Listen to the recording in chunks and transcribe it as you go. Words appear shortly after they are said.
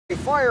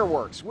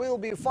Fireworks will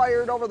be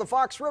fired over the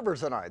Fox River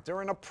tonight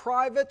during a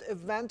private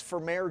event for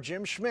Mayor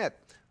Jim Schmitt.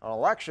 An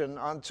election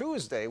on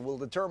Tuesday will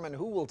determine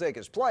who will take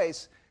his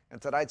place,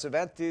 and tonight's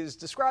event is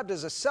described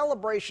as a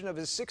celebration of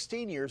his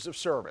 16 years of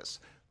service.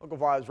 Local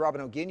 5's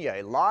Robin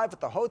Oginye live at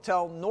the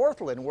Hotel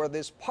Northland where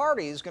this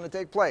party is going to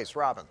take place.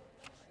 Robin.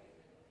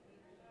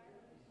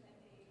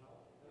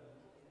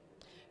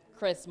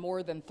 Chris,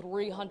 more than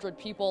 300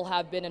 people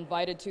have been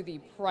invited to the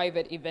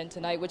private event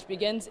tonight, which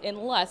begins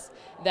in less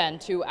than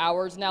 2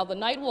 hours. Now, the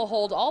night will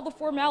hold all the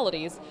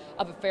formalities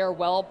of a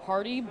farewell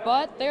party,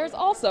 but there's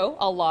also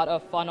a lot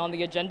of fun on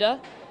the agenda.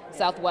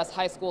 Southwest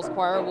High School's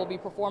choir will be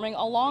performing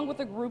along with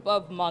a group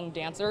of Hmong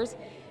dancers.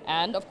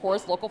 And, of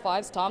course, Local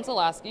 5's Tom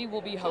Zalaski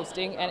will be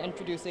hosting and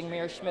introducing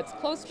Mayor Schmitt's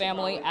close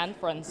family and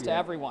friends to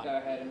everyone.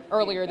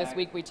 Earlier this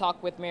week, we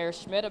talked with Mayor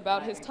Schmitt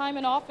about his time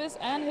in office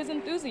and his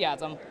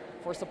enthusiasm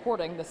for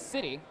supporting the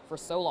city for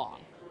so long.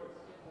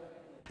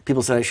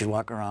 People said I should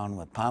walk around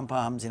with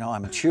pom-poms. You know,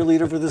 I'm a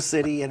cheerleader for the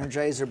city,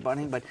 Energizer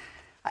Bunny, but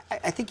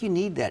I think you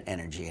need that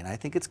energy, and I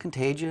think it's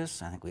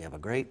contagious. I think we have a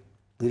great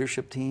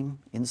leadership team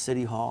in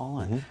City Hall,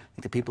 and I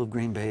think the people of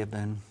Green Bay have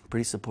been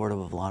pretty supportive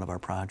of a lot of our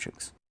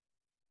projects.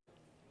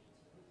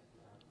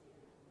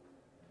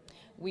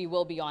 We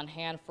will be on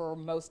hand for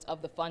most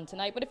of the fun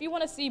tonight, but if you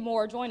want to see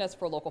more, join us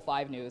for Local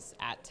 5 News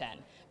at 10.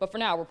 But for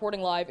now,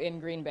 reporting live in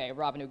Green Bay,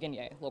 Robin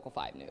Oginye, Local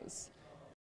 5 News.